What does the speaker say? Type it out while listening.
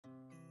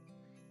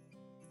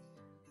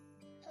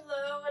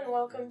and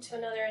welcome to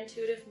another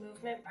intuitive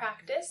movement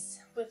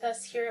practice with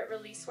us here at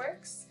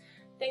ReleaseWorks.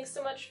 Thanks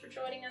so much for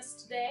joining us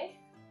today.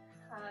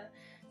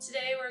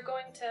 Today we're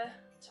going to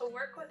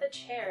work with a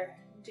chair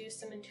and do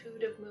some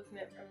intuitive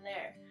movement from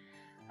there.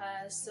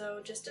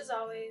 So just as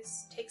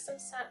always, take some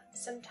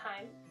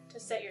time to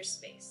set your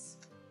space.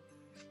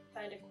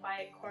 Find a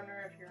quiet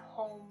corner of your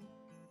home.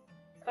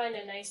 Find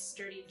a nice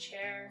sturdy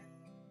chair,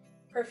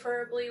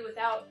 preferably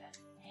without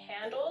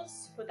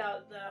handles,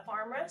 without the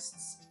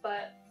armrests,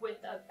 but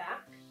with a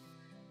back.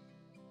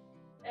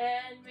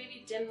 And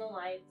maybe dim the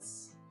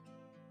lights,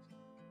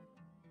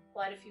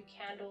 light a few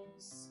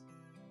candles.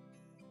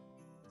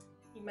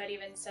 You might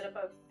even set up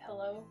a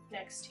pillow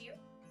next to you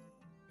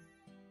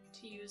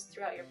to use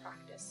throughout your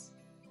practice.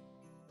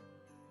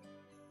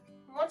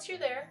 And once you're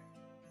there,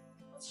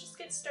 let's just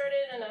get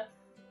started in a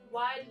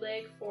wide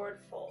leg forward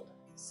fold.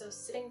 So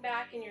sitting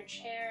back in your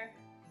chair,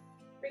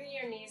 bringing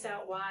your knees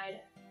out wide,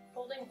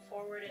 folding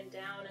forward and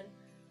down, and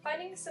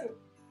finding some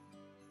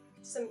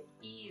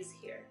ease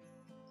here.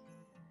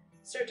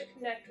 Start to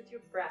connect with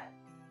your breath.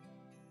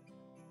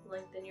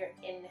 Lengthen your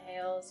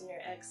inhales and your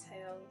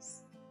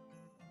exhales.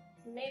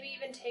 Maybe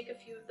even take a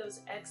few of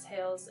those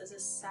exhales as a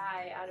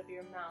sigh out of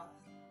your mouth.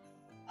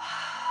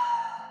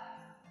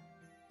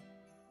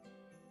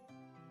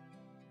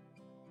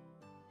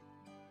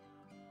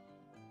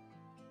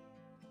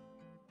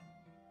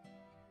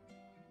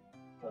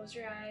 Close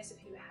your eyes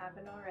if you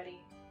haven't already,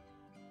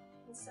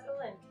 and settle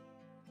in.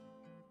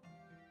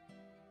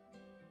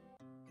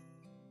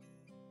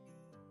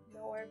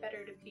 Nowhere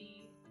better to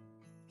be,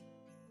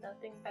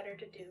 nothing better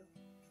to do.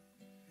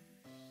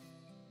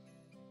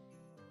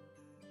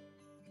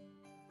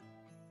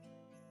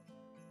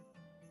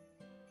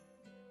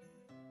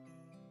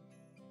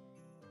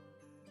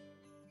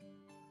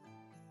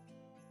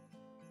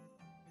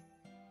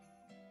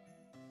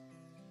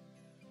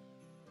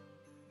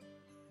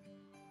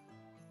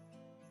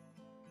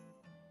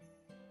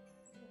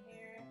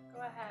 Go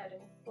ahead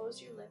and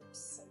close your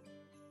lips and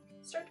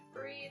start to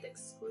breathe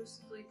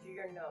exclusively through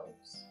your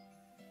nose.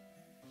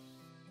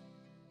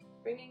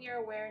 Bringing your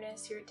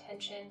awareness, your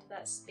attention to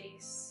that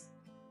space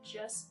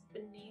just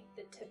beneath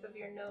the tip of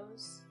your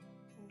nose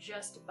and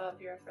just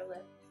above your upper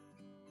lip.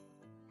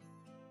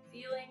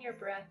 Feeling your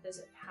breath as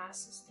it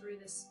passes through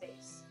this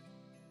space.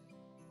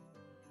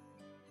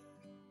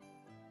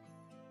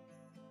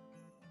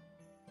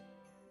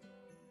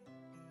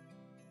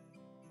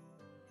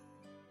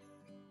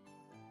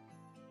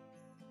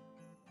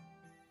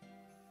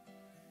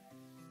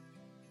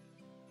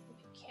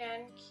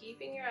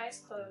 Keeping your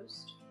eyes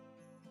closed,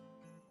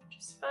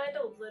 just find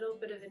a little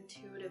bit of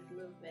intuitive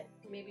movement.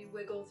 Maybe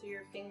wiggle through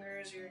your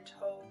fingers or your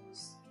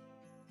toes.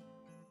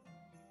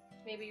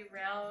 Maybe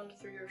round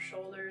through your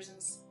shoulders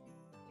and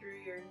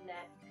through your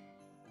neck.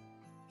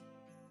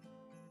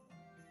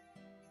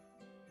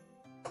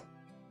 The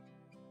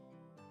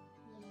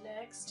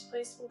next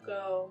place we'll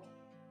go,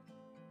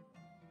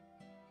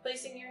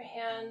 placing your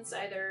hands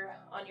either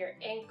on your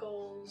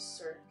ankles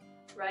or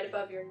right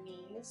above your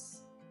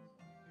knees.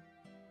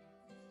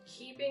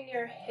 Keeping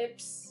your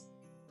hips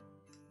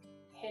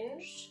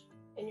hinged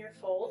in your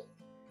fold,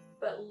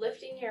 but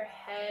lifting your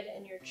head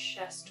and your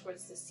chest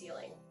towards the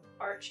ceiling,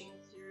 arching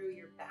through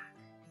your back.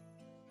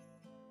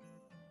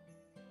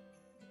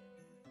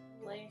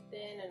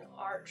 Lengthen and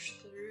arch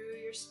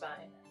through your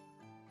spine.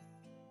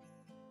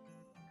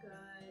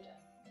 Good.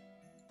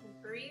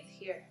 And breathe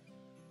here.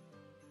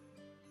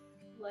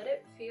 Let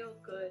it feel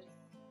good.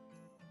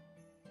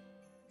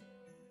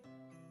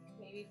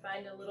 Maybe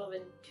find a little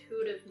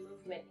intuitive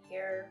movement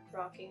here,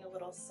 rocking a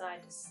little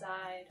side to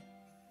side,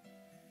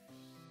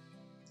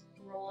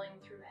 rolling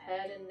through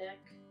head and neck.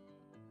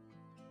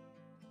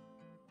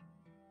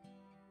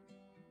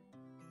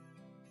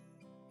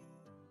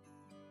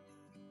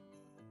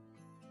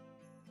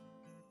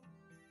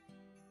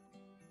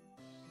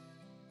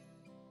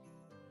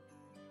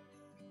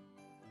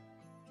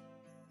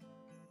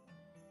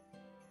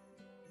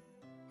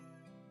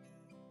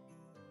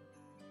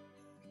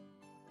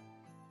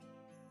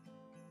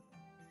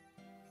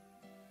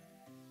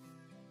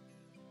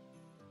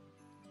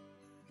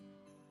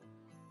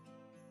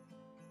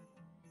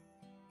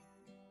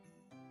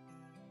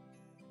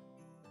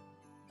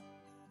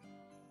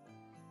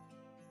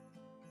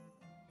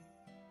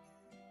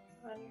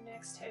 On your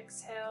next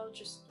exhale,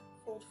 just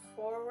fold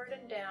forward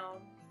and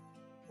down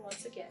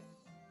once again.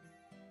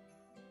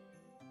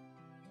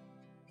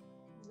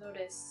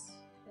 Notice,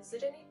 is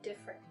it any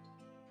different?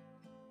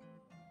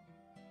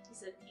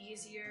 Is it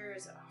easier?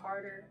 Is it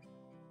harder?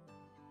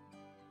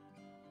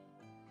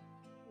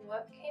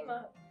 What came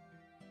up?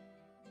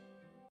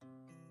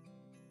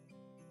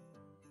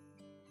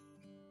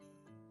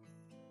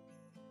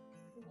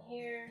 From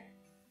here,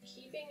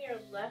 keeping your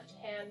left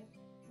hand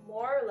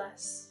more or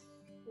less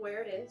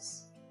where it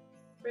is,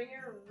 bring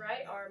your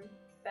right arm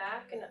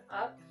back and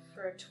up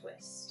for a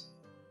twist,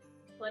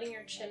 letting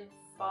your chin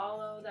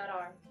follow that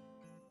arm.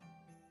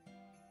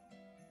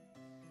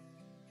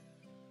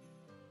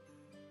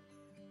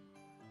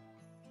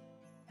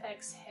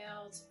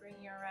 Exhale to bring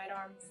your right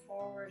arm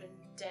forward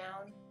and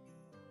down.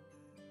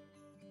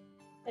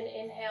 And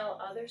inhale,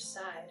 other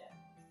side.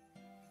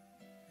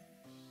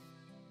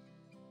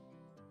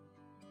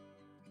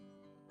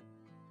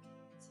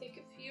 Take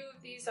a few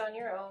of these on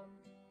your own,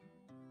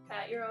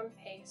 at your own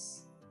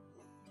pace,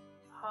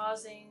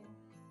 pausing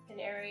in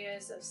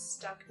areas of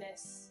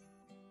stuckness.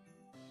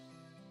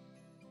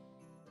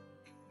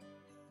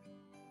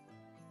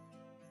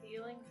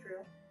 Feeling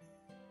through.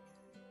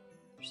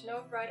 There's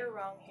no right or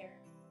wrong here.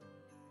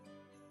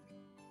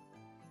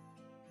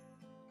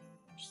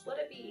 Just let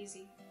it be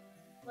easy.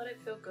 Let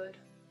it feel good.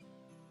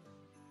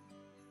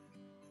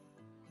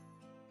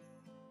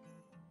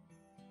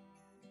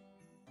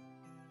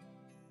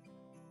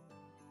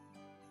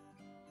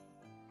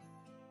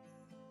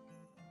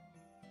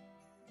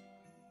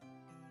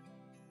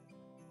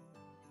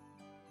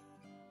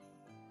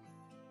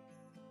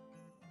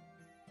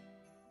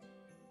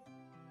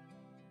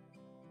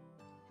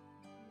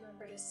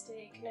 Remember to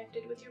stay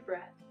connected with your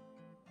breath.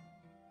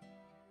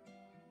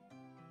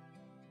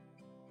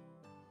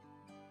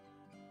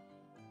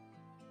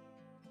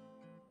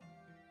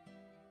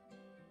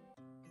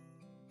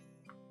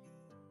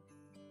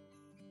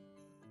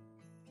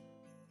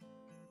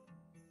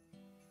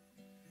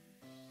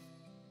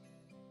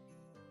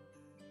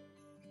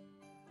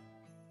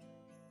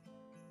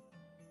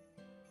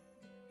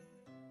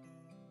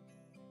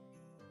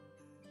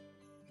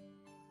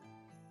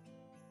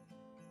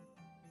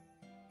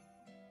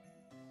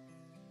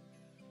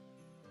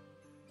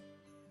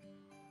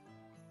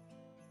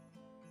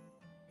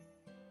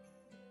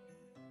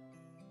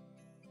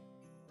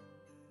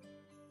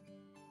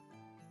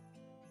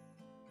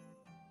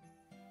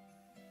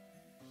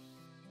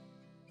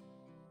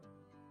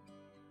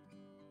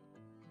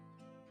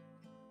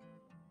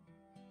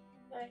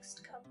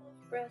 Next couple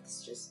of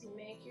breaths, just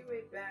make your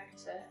way back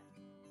to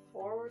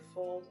forward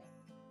fold.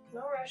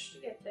 No rush to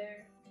get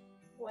there.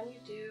 When you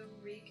do,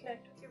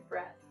 reconnect with your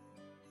breath.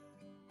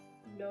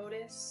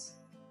 Notice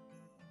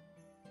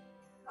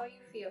how you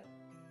feel.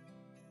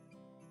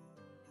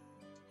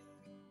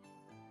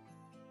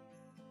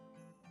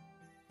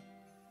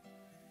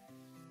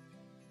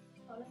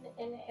 On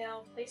an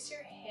inhale, place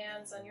your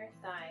hands on your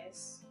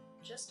thighs,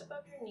 just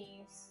above your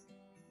knees.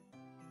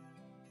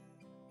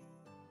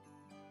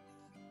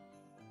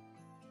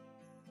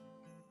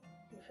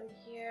 From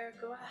here,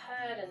 go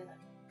ahead and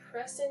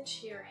press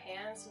into your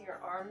hands and your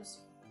arms.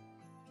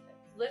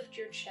 Lift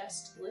your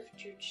chest,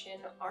 lift your chin,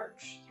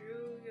 arch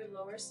through your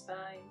lower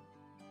spine.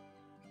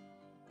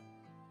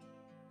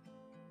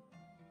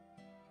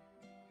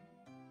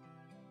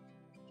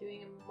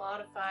 Doing a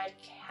modified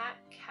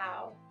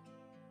cat-cow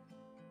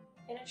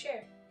in a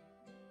chair.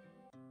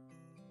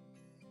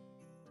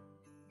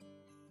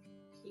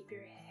 Keep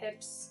your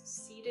hips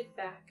seated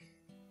back.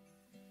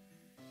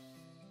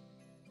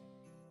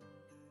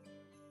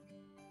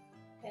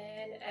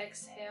 And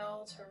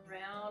exhale to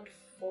round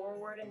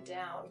forward and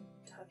down.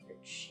 Tuck your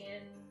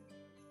chin,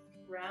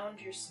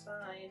 round your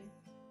spine,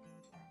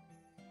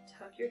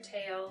 tuck your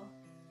tail,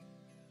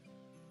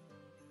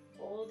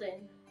 fold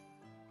in.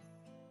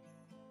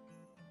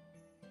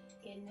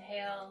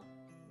 Inhale,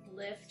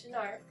 lift and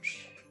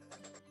arch,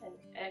 and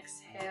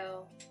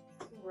exhale,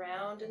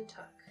 round and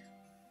tuck.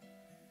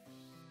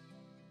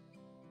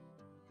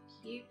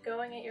 Keep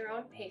going at your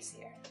own pace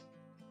here.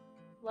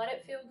 Let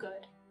it feel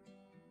good.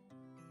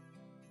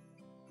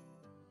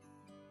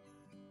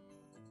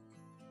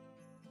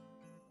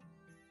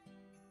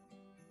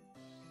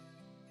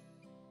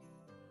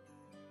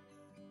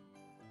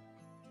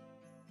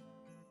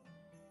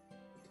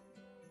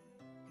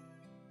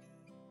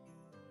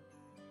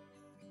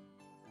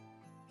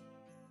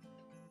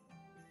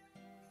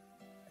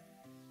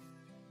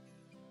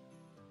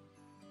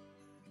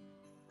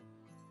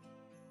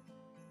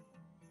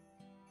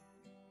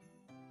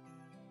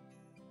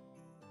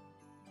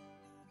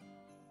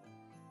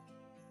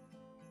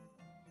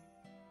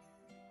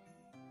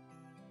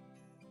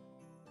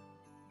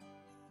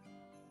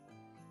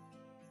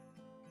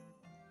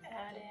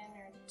 Add in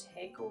or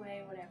take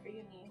away whatever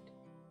you need.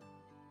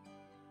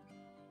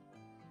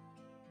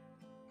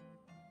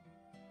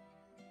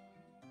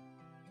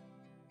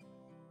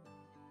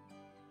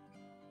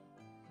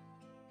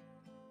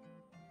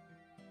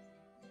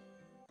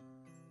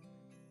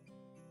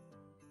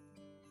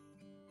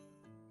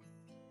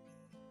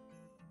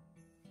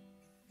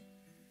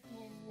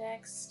 Your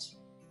next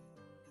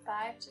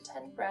 5 to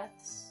 10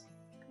 breaths,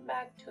 come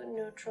back to a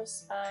neutral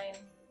spine.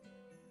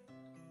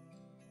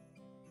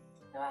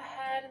 Go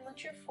ahead and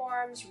let your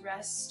forearms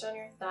rest on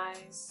your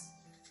thighs.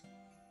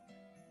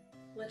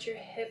 Let your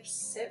hips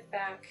sit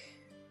back.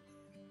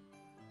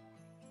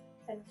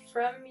 And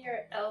from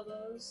your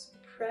elbows,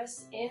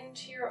 press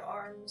into your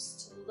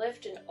arms to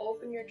lift and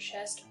open your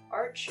chest,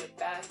 arch your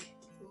back,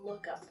 and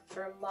look up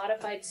for a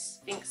modified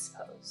Sphinx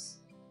pose.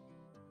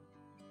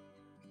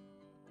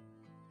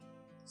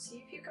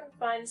 See if you can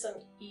find some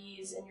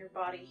ease in your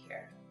body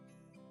here.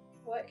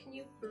 What can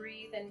you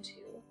breathe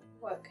into?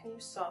 What can you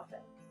soften?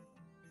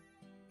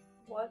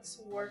 What's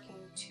working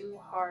too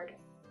hard?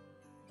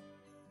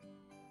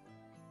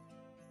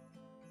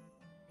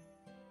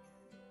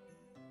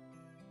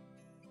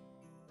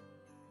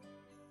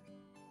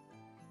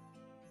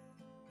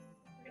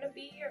 to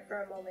be here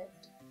for a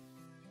moment.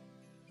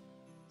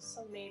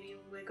 So maybe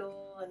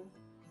wiggle and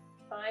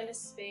find a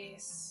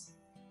space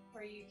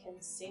where you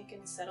can sink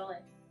and settle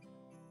in.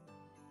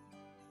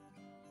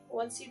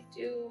 Once you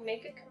do,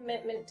 make a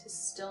commitment to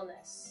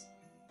stillness.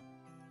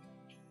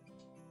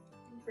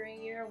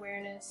 Bring your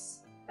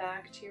awareness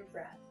back to your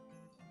breath.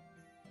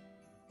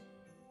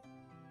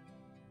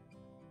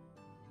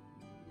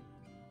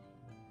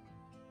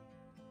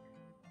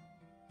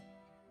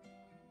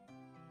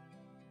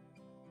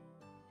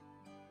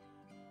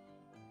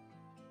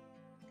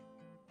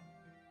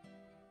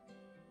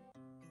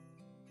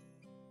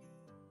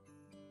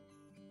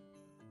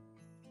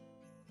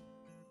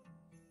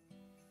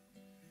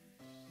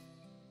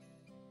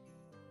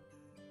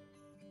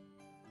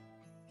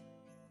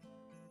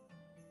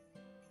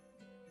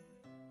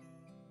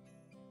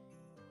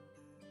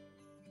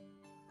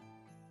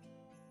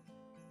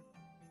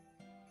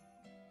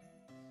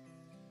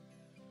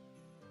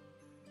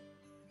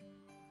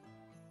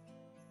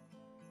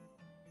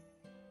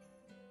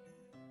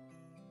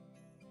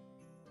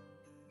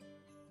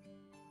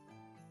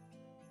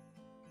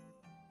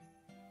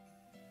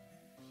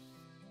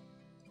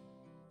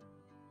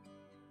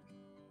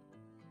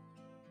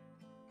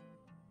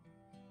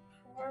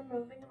 Before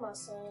moving a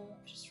muscle,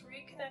 just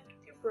reconnect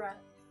with your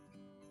breath.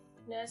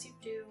 And as you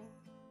do,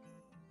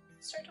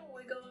 start to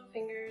wiggle the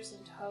fingers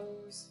and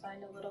toes,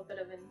 find a little bit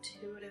of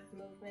intuitive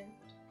movement.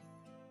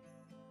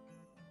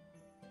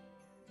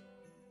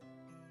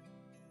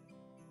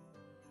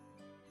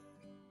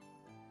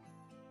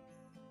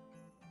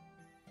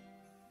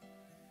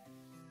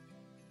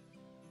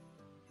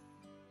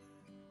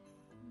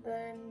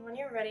 Then, when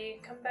you're ready,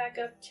 come back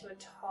up to a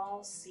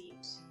tall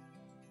seat.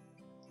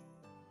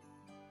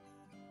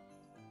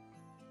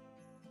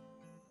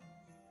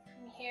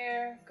 From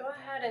here, go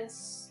ahead and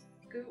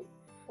scoot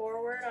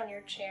forward on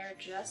your chair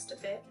just a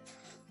bit.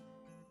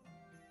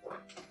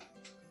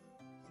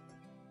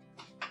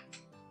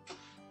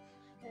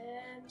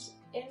 And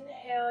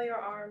inhale your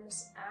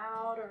arms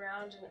out,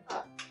 around, and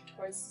up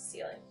towards the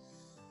ceiling.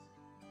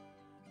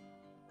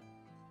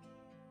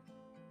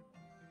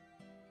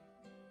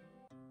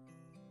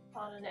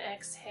 On an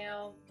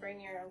exhale,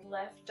 bring your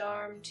left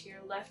arm to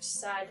your left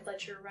side.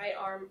 Let your right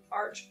arm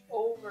arch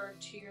over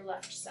to your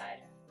left side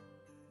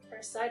for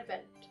a side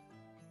bend.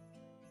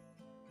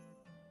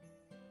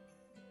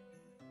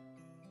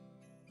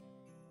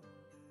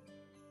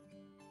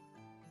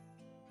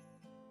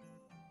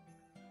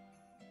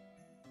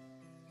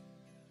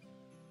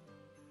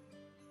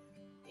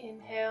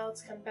 Inhale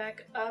to come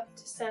back up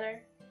to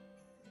center.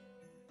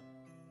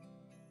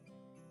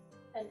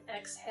 And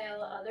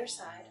exhale, other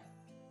side.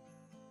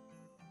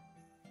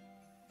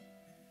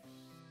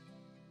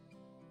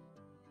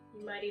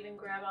 You might even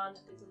grab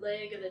onto the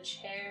leg of the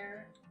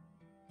chair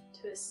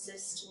to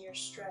assist in your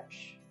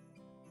stretch.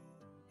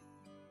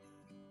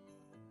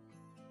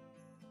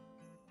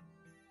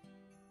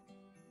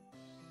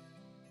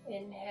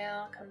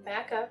 Inhale, come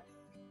back up.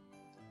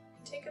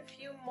 Take a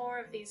few more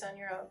of these on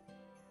your own.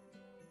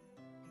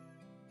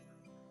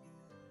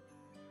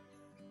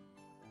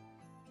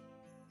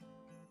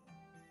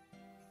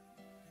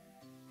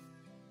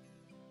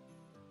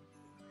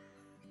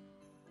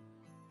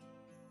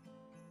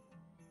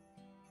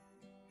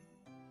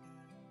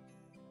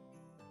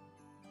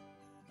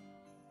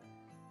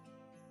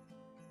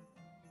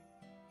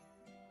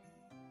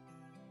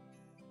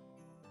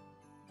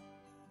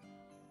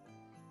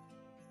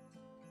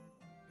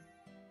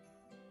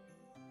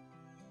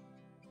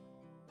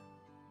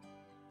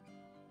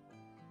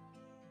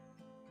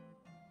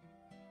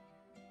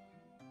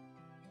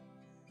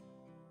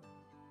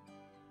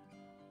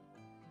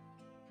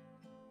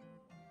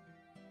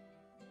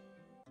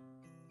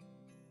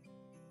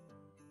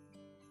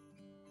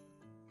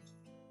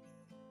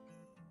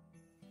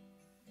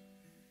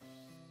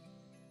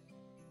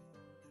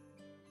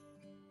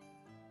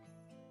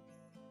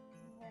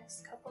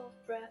 Next couple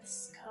of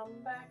breaths, come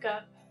back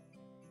up.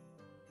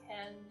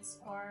 Hands,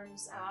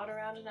 arms out,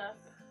 around, and up.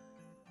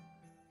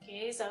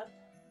 Gaze up.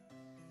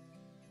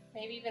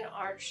 Maybe even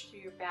arch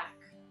through your back,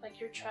 like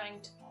you're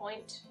trying to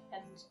point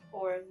and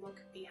or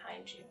look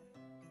behind you,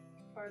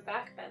 or a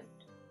back bend.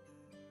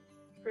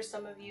 For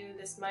some of you,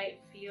 this might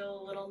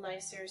feel a little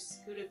nicer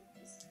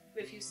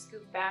if you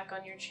scoot back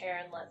on your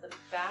chair and let the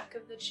back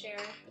of the chair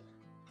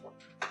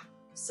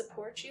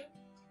support you.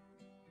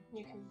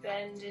 You can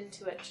bend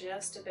into it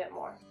just a bit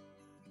more.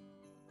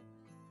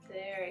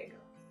 There you go.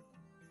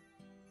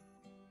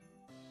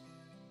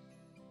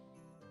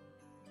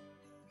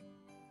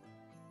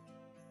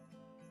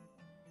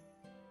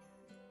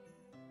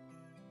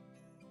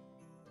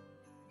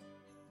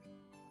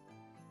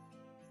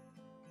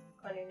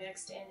 On your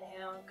next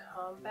inhale,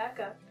 come back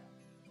up.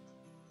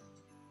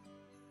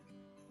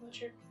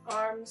 Let your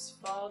arms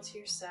fall to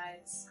your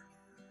sides.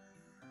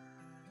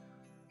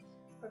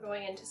 We're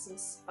going into some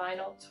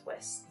spinal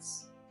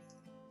twists.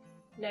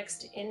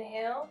 Next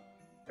inhale,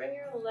 bring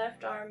your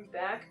left arm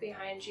back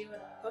behind you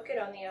and hook it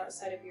on the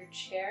outside of your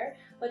chair.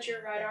 Let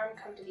your right arm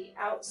come to the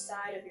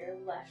outside of your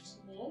left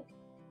knee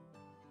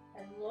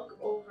and look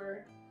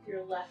over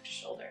your left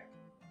shoulder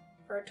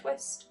for a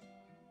twist.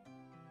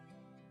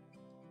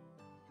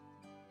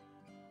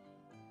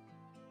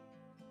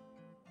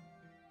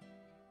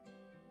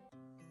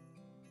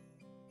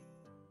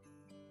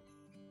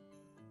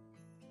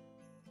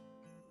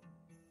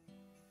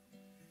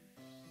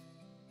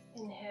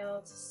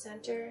 Inhale to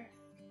center,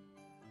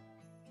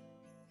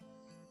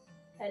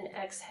 and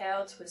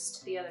exhale, twist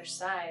to the other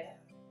side.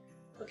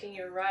 Hooking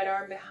your right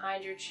arm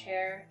behind your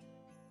chair,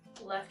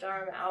 left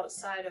arm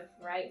outside of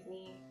right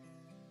knee.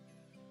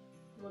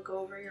 Look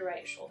over your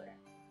right shoulder.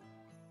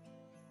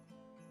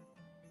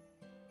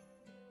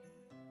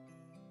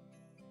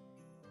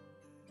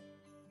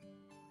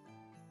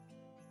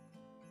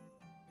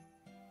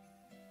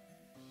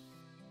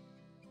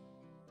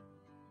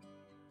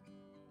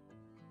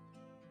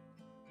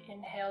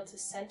 Inhale to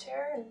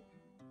center and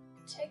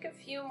take a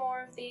few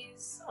more of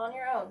these on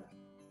your own.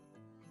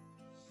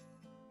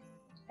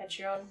 At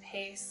your own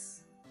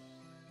pace,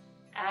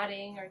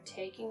 adding or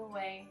taking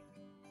away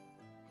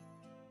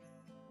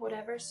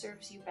whatever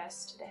serves you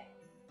best today.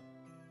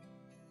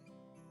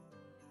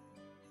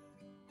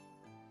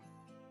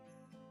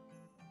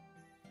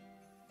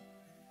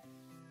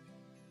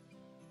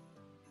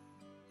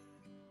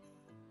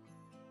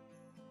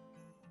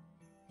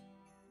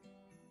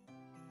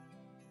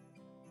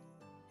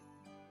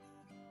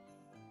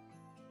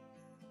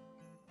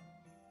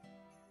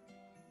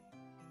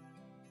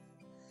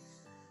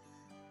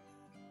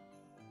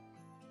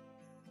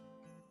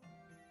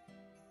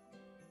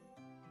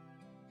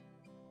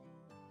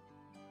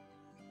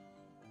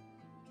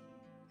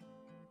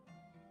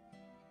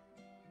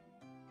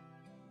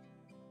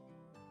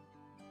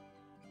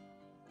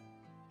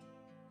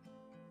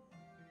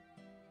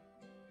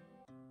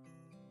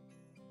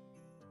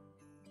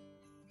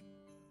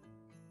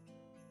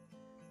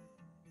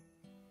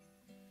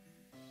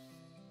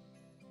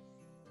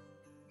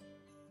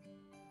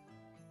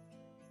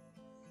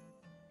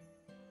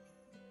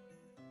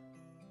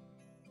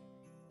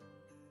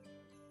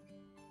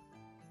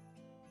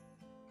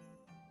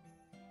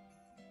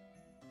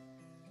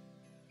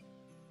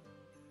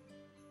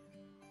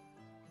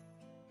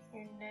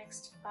 Your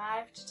next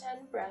 5 to 10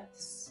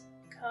 breaths,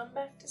 come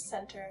back to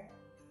center.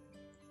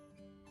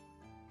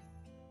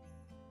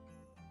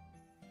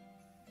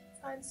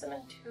 Find some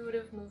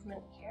intuitive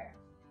movement here.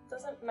 It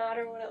doesn't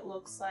matter what it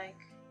looks like.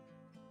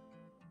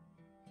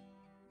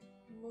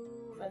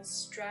 Move and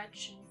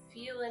stretch and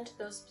feel into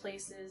those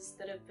places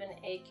that have been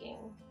aching.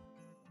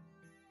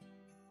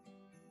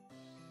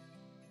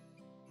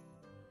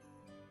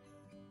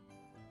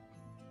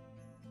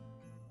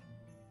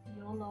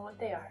 You'll know what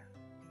they are.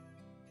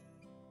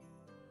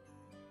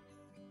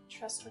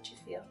 Trust what you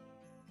feel.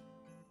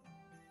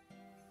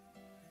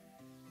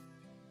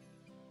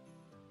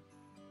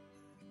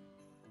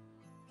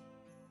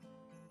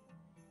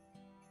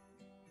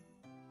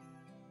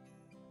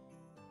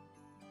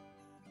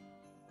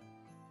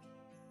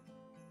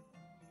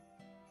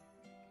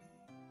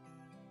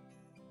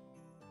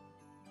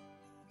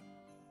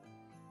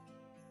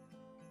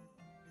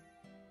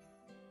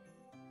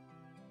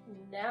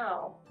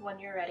 Now, when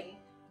you're ready,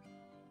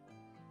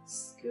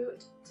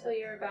 scoot till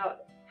you're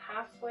about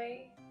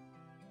halfway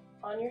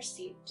on your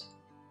seat.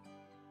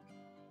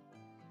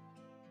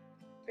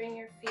 Bring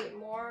your feet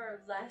more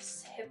or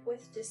less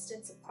hip-width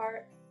distance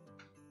apart,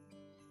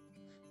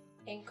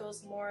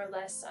 ankles more or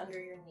less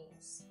under your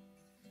knees.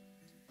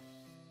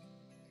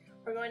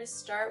 We're going to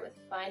start with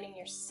finding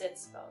your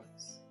sits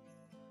bones.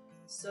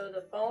 So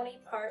the bony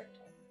part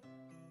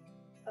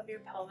of your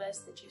pelvis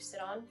that you sit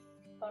on,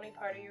 bony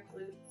part of your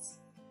glutes,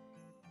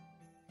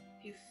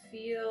 you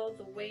feel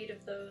the weight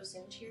of those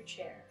into your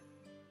chair.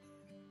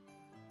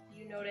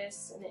 You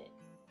notice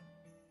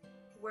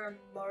where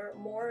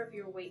more of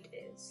your weight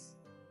is.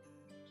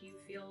 Do you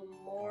feel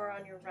more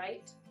on your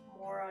right,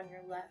 more on your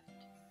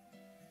left?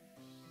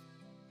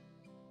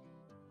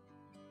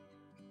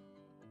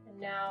 And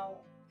now,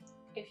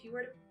 if you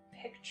were to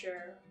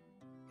picture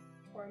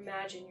or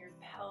imagine your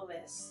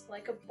pelvis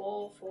like a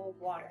bowl full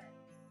of water,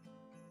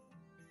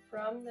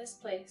 from this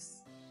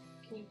place,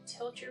 can you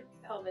tilt your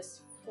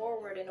pelvis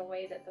forward in a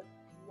way that the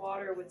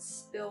water would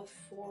spill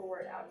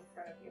forward out in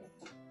front of you?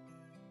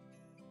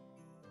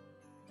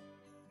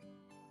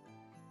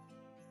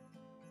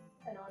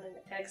 And on an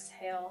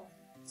exhale,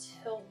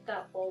 tilt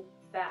that bowl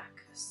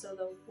back so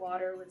the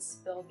water would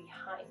spill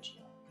behind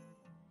you.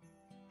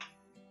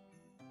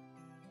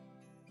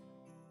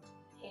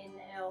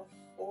 Inhale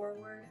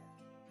forward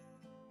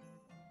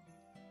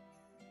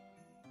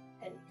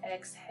and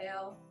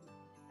exhale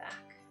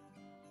back.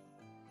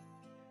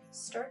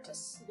 Start to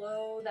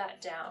slow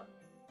that down.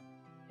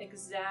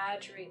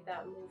 Exaggerate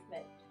that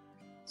movement.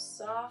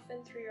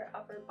 Soften through your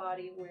upper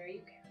body where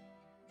you can.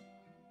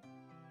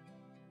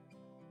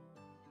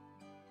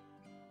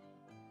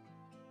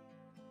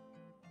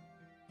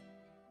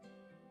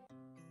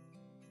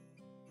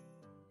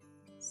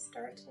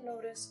 Start to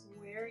notice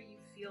where you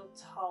feel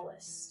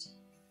tallest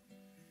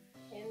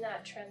in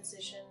that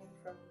transition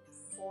from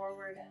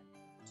forward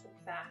to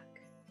back.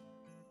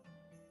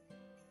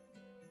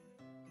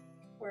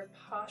 where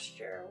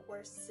posture, where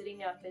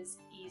sitting up is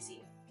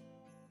easy,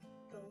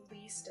 the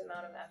least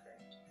amount of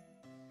effort.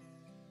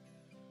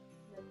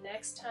 And the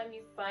next time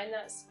you find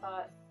that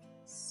spot,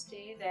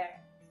 stay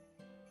there.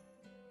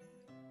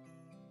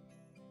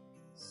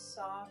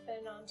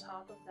 Soften on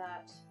top of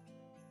that.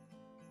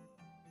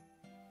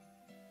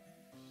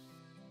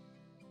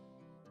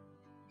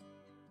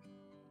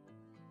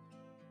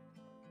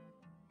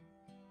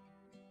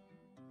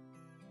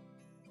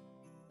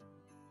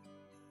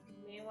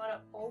 You may want to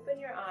open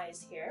your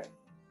eyes here.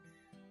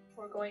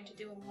 We're going to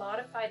do a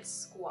modified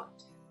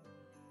squat,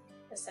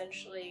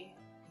 essentially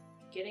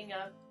getting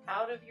up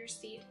out of your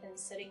seat and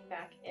sitting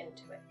back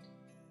into it.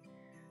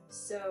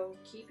 So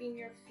keeping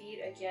your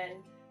feet again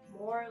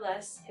more or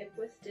less hip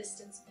width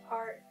distance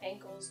apart,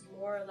 ankles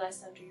more or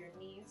less under your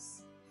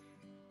knees.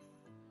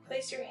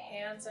 Place your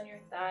hands on your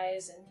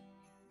thighs and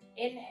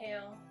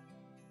inhale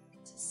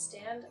to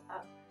stand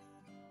up.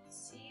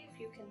 See if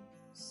you can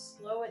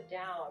slow it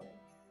down.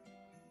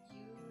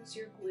 Use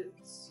your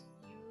glutes,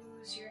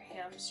 use your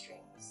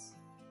hamstrings.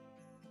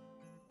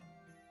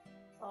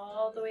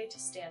 All the way to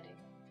standing.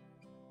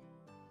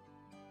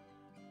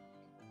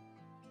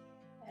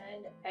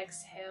 And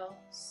exhale,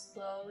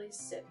 slowly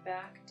sit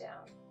back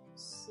down,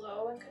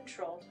 slow and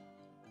controlled.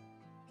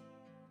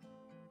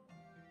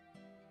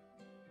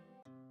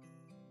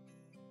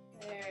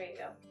 There you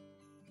go.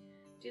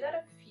 Do that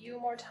a few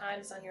more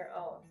times on your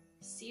own.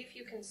 See if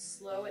you can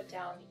slow it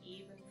down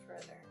even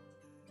further.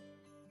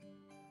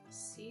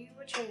 See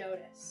what you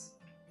notice.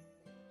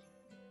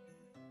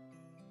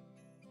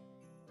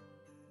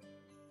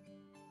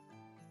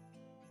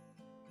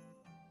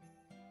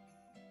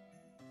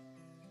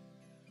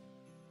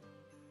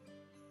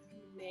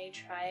 You may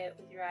try it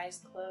with your eyes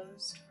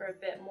closed for a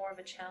bit more of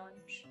a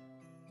challenge.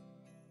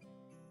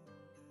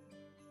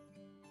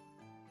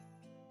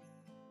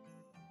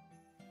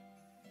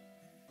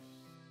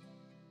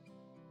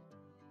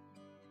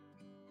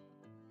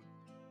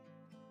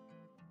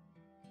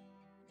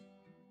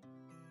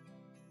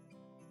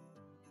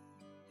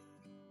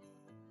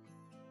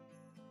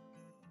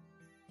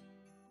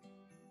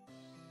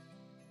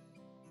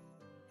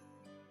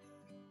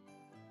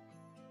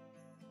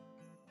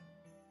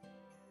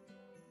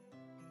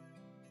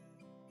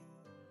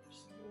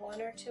 One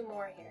or two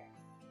more here.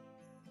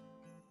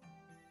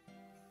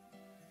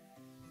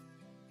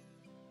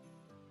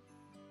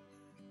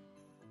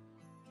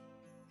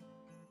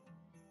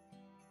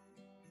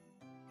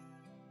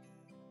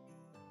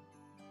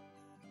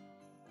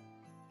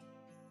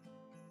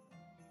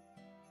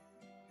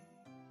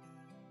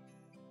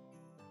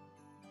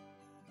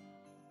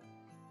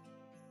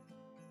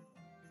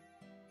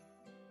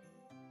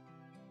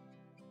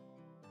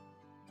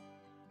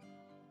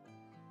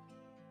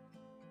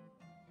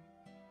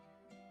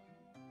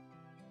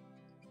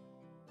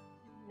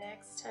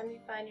 Next time you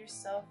find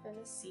yourself in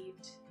a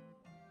seat,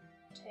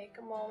 take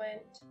a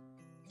moment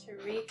to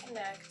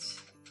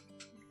reconnect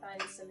and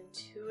find some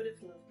intuitive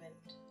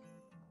movement.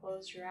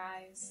 Close your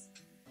eyes.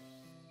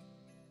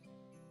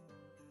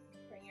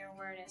 Bring your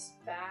awareness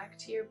back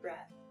to your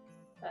breath,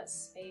 that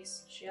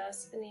space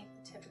just beneath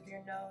the tip of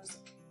your nose,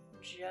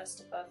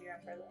 just above your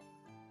upper lip.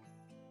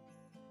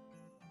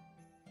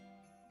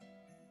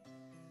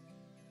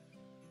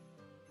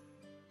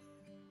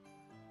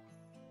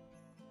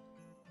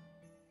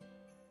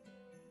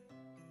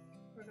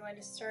 We're going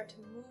to start to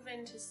move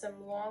into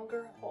some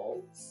longer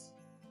holds.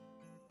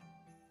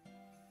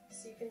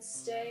 So you can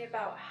stay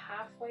about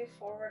halfway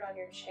forward on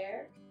your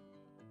chair.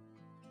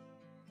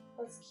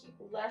 Let's keep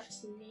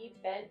left knee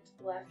bent,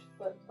 left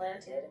foot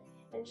planted,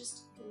 and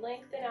just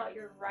lengthen out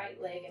your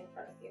right leg in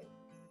front of you.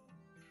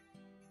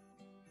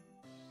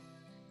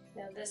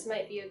 Now this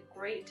might be a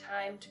great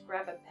time to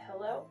grab a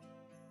pillow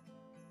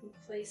and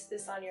place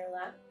this on your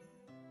lap.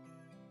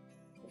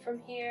 And from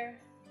here,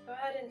 go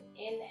ahead and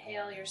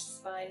inhale your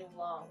spine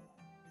long.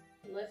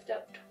 Lift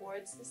up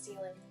towards the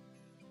ceiling.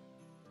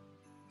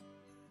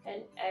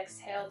 And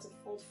exhale to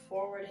fold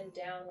forward and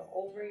down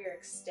over your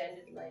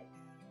extended leg.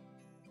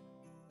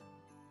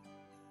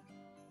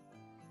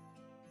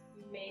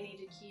 You may need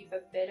to keep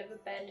a bit of a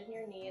bend in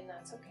your knee, and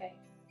that's okay.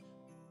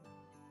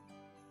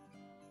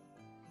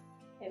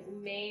 It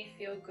may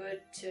feel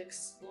good to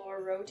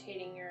explore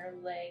rotating your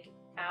leg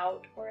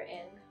out or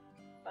in,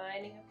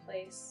 finding a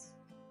place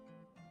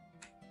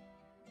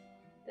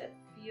that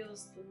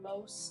feels the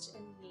most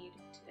in need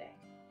today.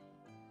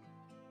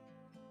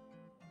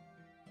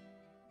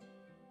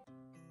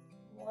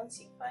 Once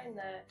you find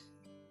that,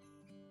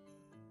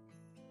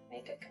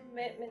 make a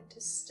commitment to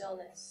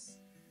stillness.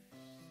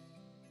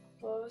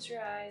 Close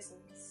your eyes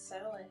and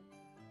settle in.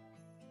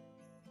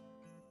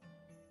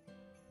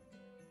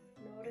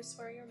 Notice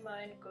where your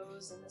mind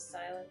goes in the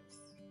silence,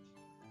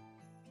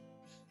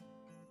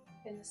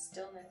 in the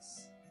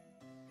stillness.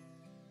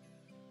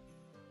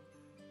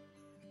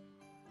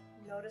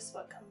 Notice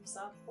what comes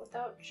up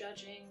without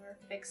judging or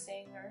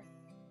fixing or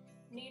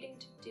needing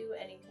to do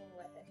anything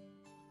with it.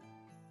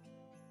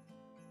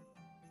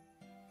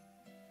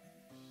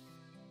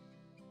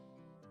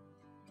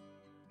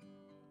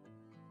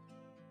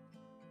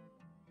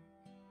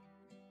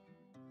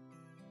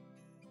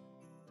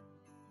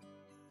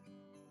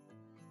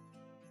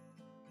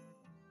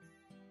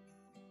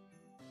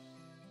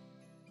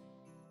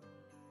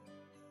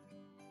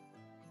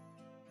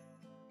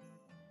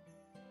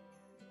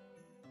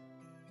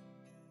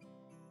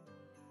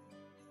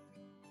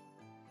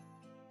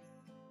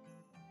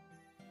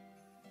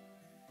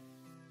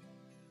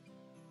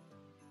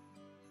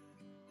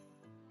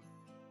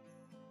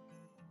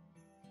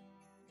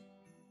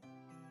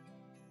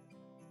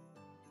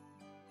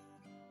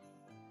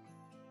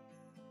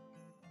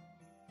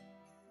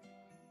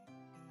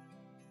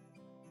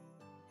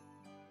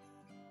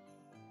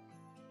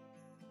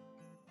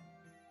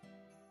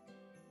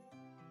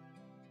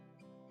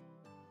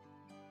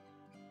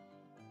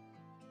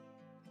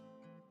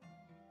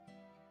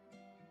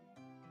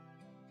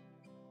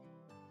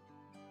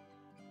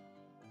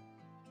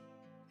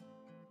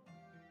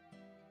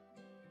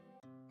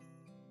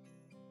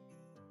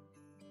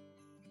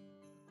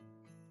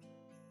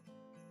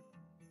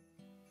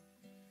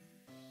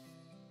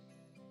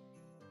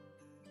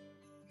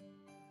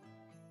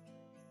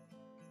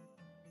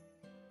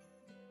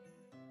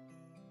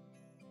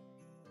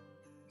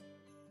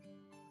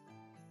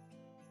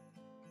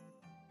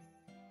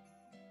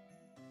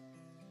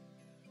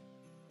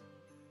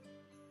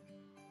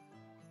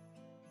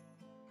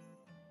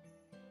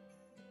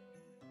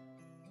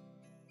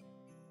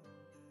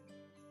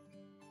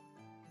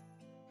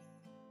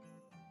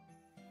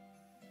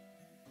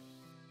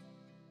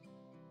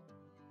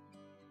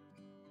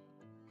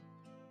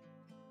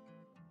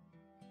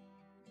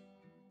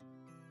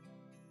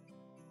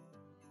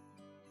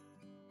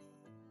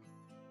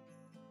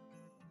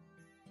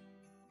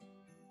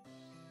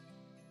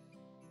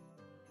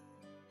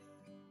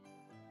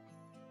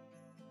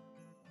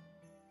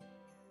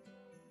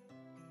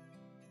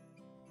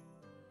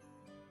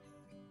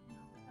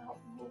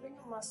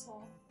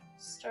 muscle,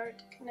 start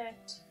to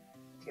connect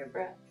with your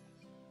breath.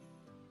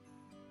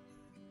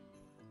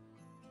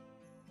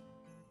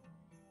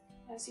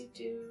 As you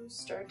do,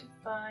 start to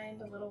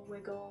find a little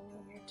wiggle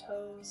in your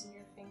toes and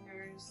your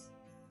fingers.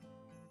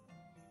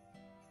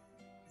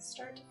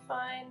 Start to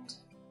find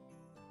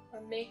or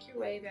make your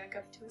way back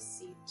up to a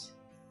seat.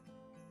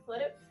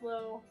 Let it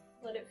flow,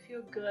 let it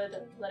feel good,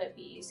 let it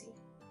be easy.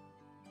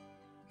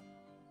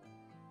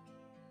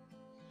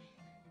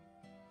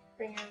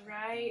 Bring your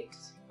right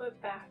foot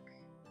back.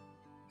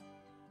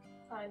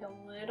 Find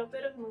a little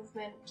bit of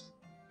movement,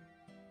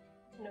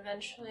 and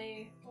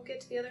eventually we'll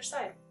get to the other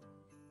side.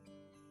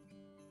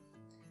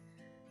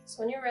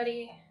 So when you're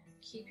ready,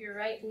 keep your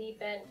right knee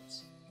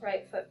bent,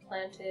 right foot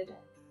planted.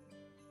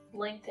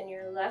 Lengthen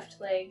your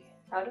left leg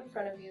out in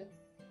front of you.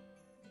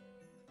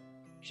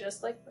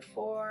 Just like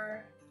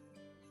before,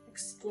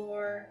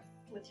 explore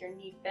with your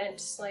knee bent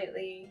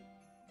slightly.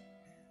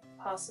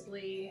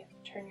 Possibly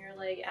turn your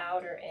leg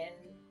out or in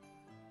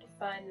to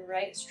find the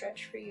right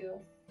stretch for you.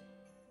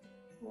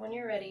 And when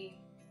you're ready,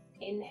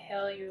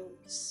 inhale your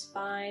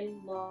spine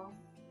long.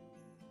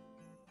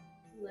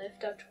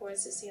 Lift up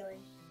towards the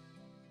ceiling.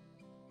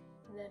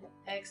 And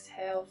then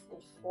exhale,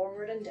 fold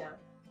forward and down.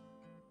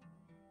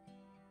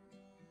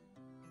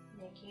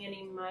 Making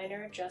any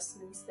minor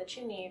adjustments that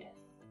you need.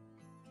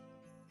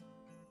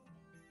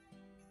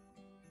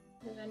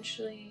 And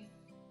eventually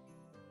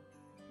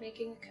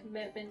making a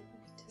commitment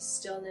to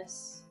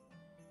stillness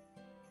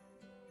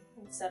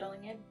and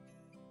settling in.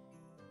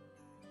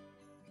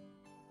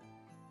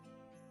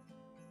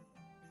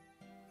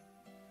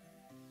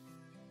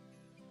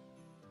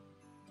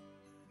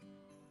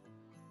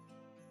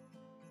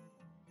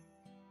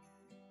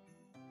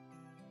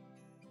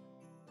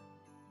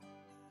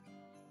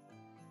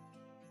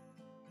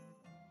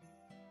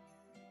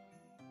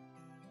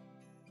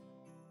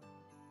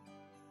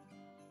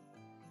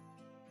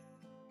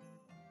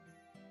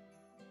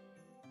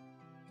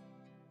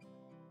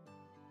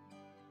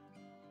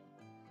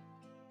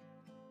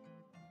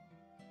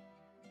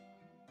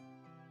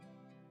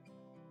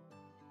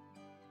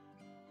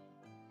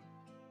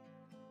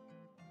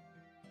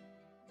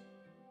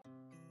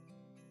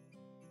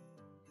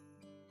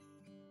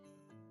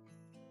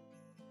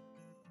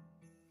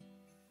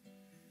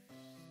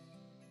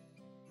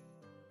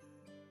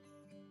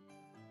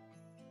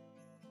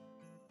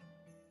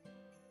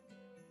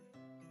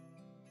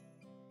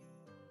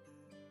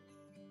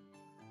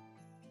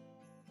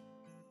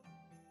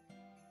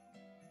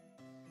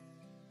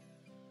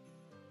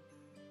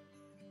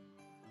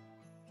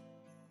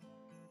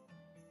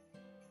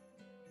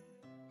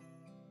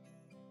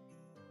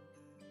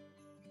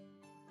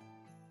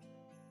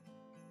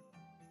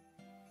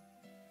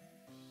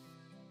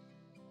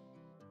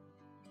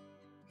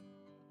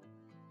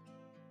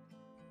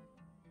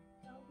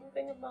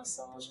 Moving a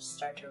muscle, just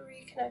start to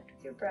reconnect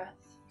with your breath.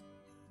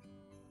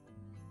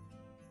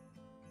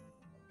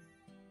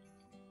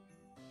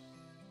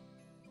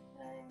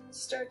 And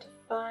start to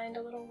find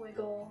a little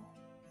wiggle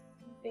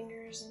in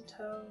fingers and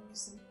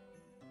toes, and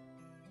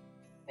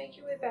make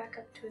your way back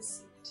up to a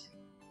seat.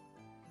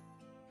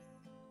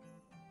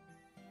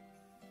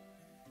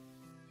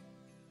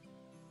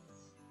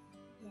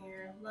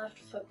 Your left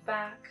foot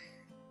back,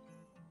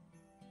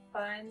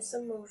 find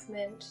some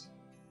movement.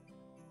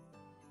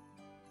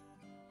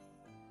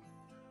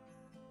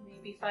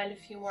 Maybe find a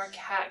few more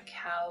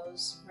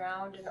cat-cows,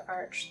 round and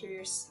arch through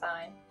your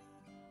spine.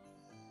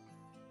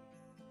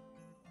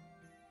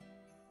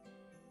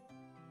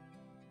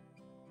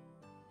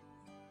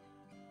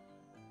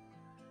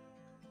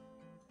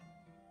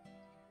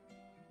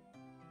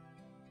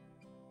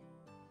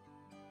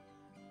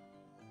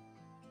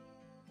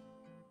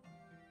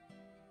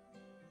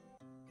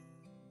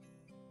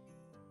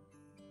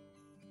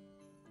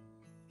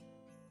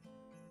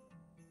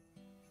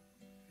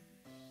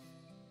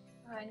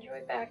 Find your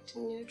way back to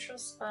neutral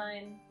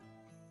spine.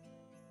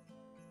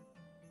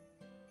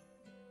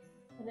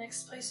 The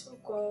next place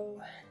we'll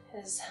go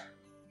is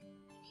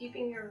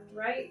keeping your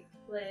right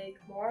leg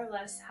more or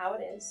less how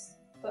it is,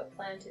 foot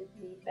planted,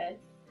 knee bent.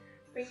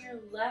 Bring your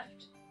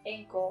left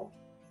ankle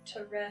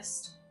to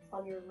rest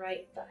on your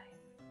right thigh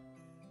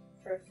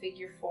for a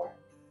figure 4.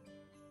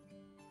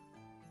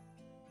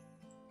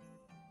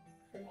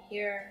 From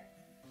here,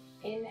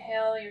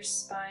 inhale your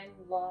spine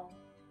long.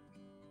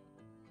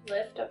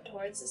 Lift up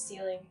towards the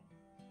ceiling,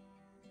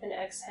 and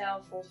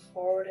exhale, fold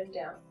forward and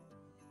down.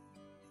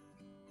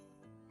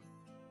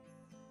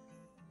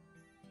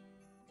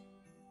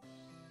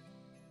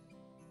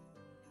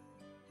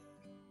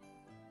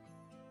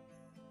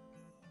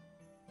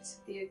 This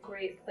would be a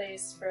great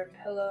place for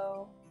a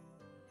pillow.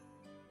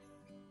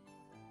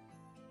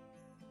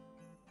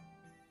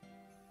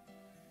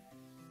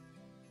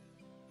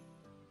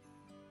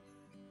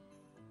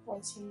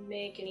 Once you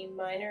make any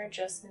minor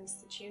adjustments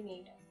that you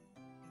need,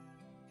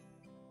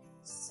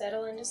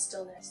 settle into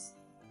stillness.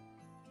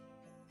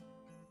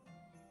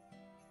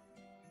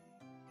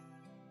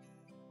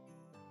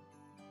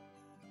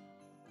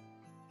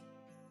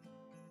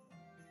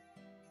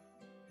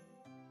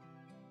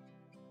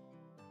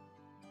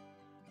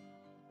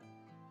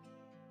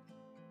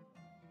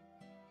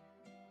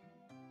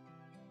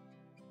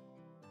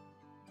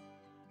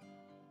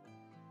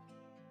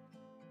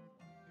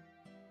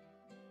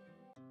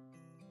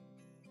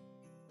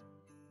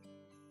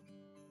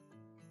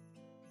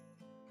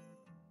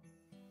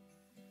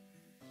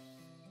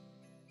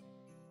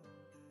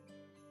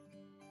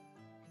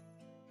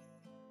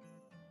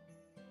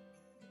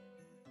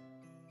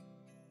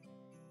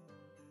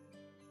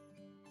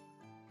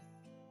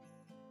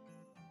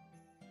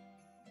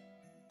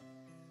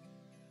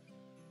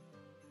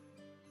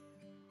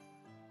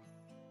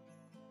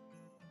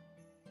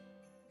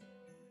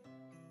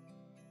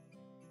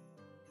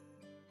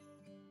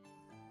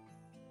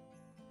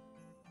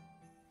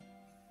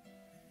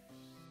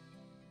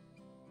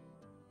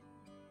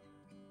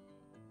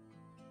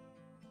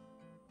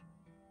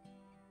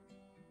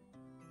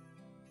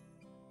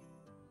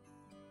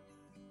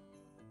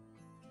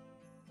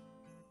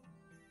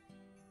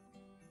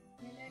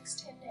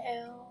 Next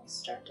inhale,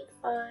 start to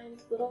find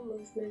little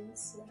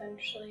movements and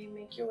eventually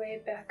make your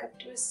way back up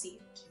to a seat.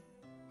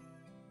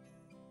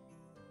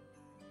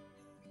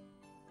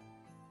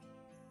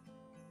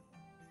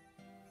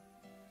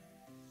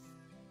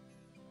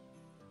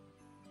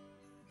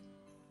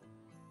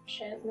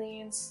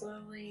 Gently and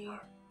slowly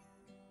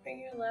bring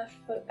your left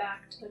foot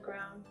back to the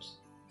ground.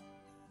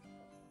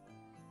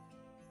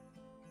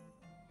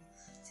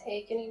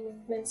 Take any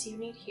movements you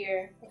need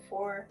here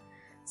before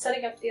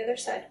setting up the other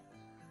side.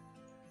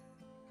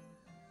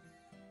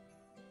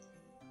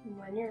 And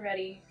when you're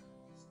ready,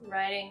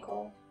 right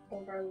ankle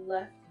over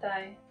left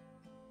thigh.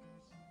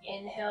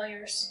 Inhale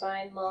your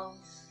spine long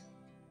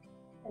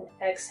and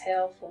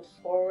exhale, fold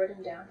forward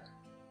and down.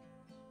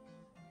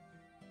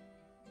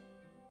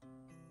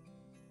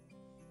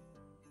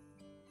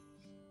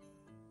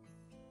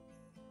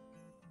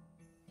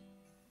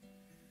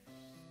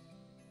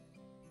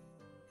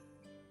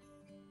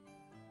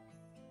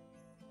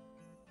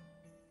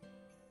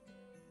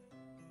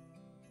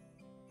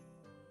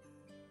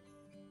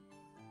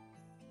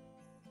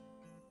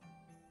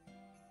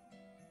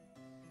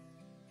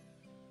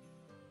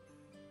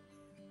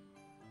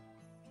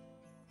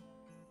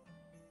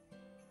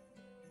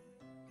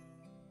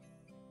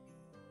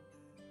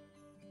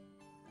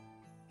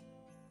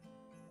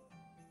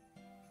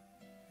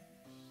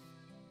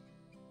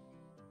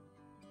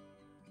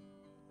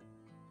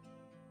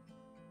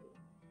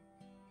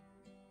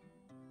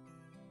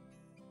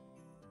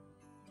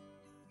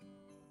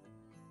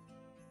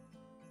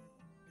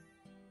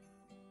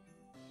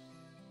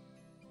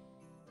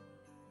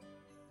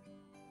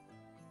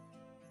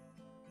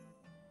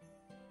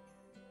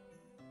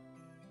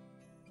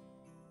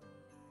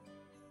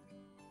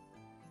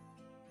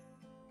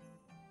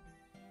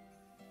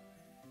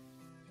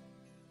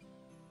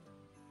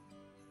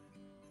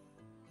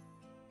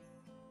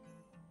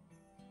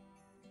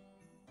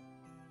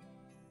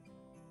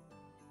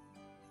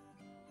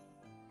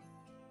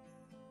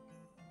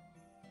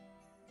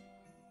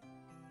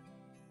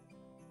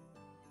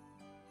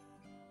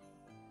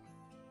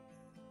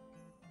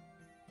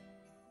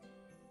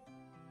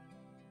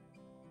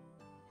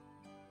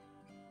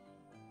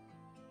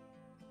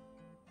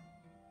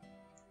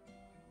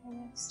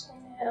 Next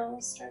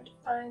inhale, start to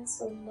find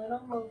some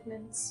little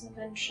movements and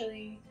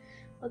eventually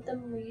let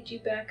them lead you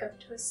back up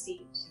to a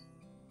seat.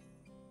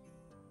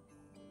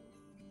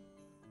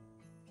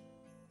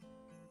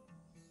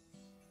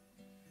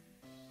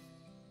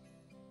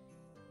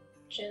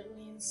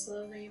 Gently and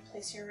slowly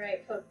place your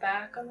right foot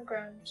back on the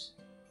ground.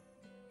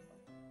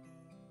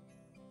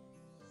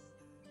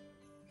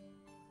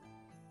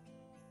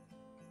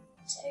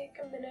 Take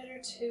a minute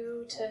or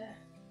two to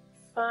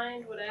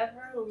find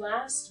whatever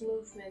last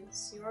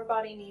movements your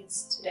body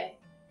needs today.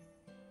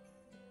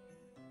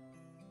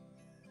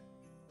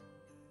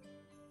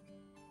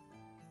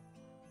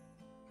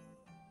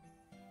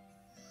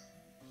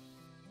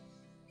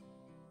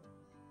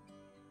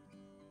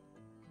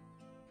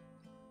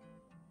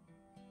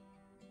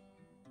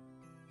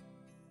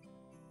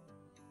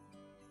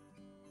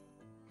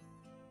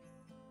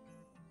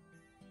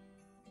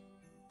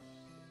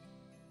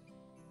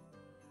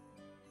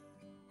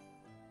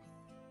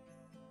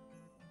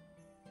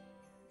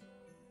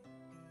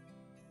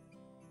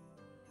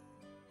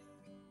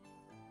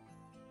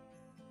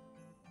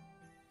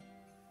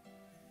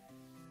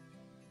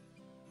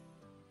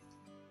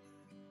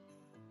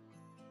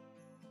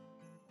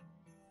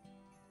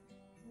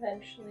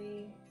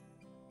 Eventually,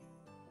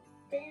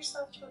 bring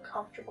yourself to a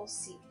comfortable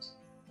seat.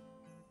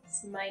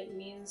 This might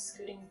mean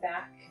scooting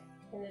back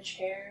in the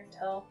chair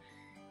until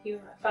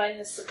you find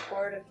the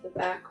support of the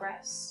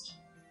backrest.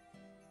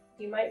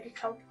 You might be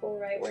comfortable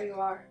right where you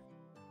are.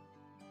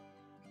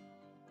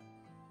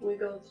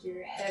 Wiggle through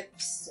your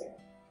hips or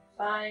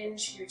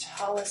find your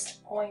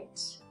tallest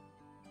point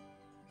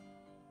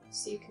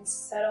so you can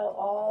settle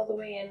all the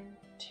way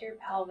into your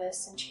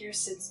pelvis, into your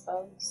sits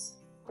bones.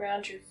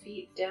 Ground your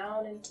feet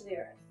down into the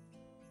earth.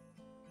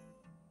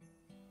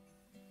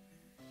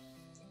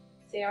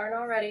 If they aren't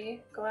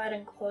already, go ahead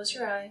and close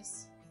your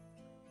eyes.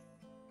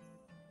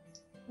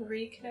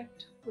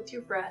 Reconnect with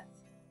your breath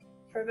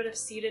for a bit of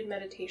seated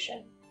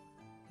meditation.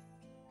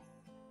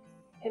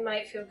 It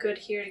might feel good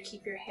here to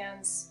keep your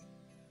hands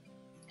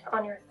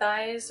on your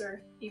thighs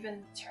or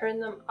even turn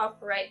them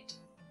upright.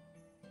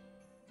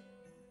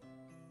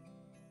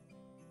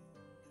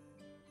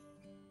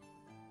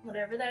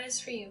 Whatever that is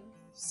for you,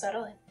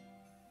 settle in.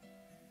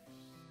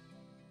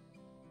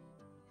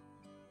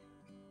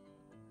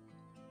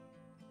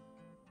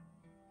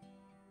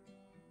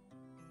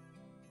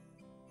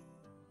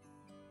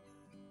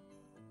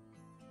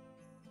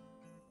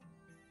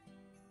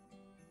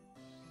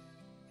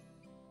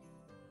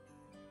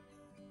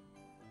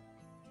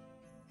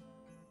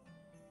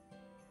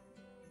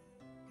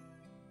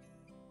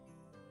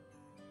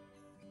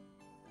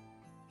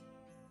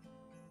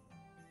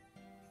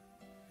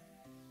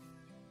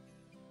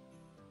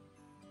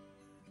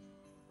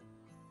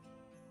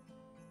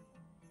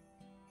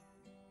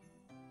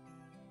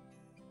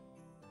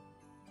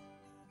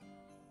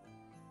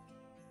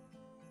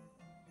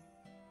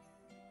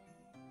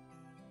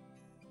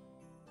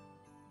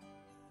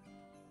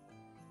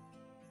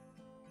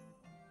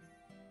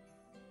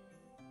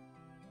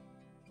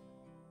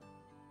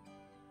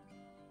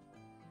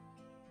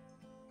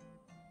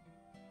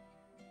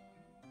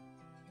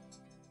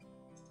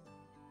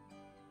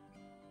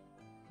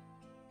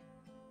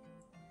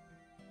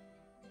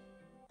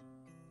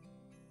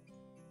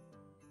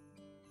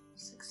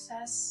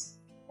 Success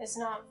is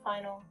not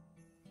final.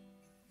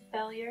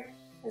 Failure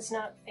is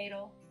not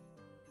fatal.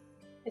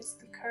 It's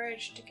the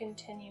courage to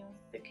continue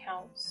that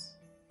counts.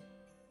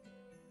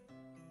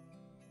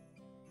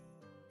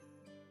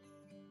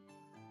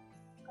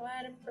 Go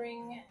ahead and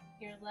bring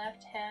your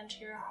left hand to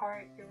your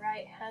heart, your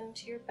right hand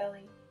to your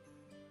belly.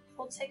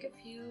 We'll take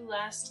a few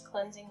last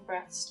cleansing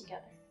breaths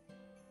together.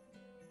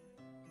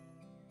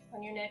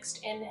 On your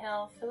next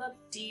inhale, fill up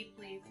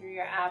deeply through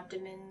your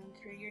abdomen,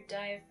 through your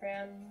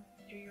diaphragm,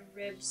 through your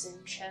ribs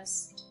and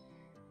chest,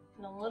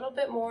 and a little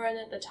bit more in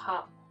at the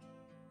top.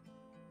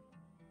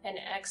 And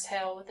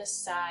exhale with a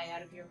sigh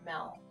out of your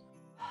mouth.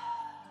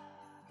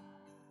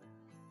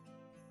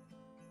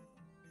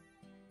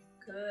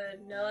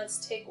 Good. Now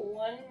let's take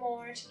one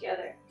more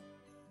together.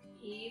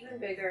 Even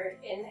bigger.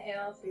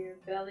 Inhale through your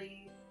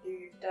belly, through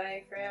your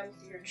diaphragm,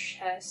 through your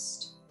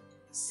chest.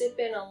 Sip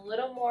in a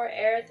little more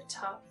air at the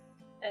top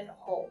and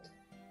hold.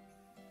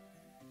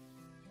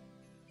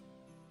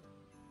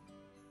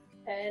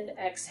 And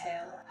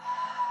exhale.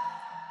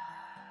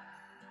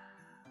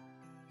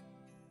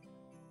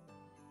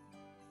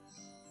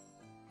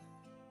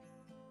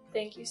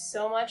 Thank you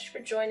so much for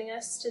joining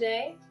us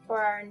today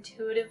for our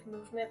intuitive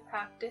movement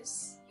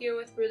practice here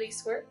with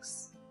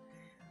ReleaseWorks.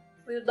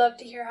 We would love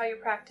to hear how your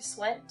practice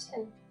went,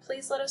 and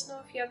please let us know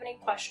if you have any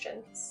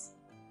questions.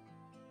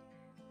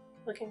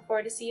 Looking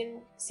forward to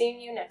seeing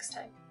you next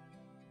time.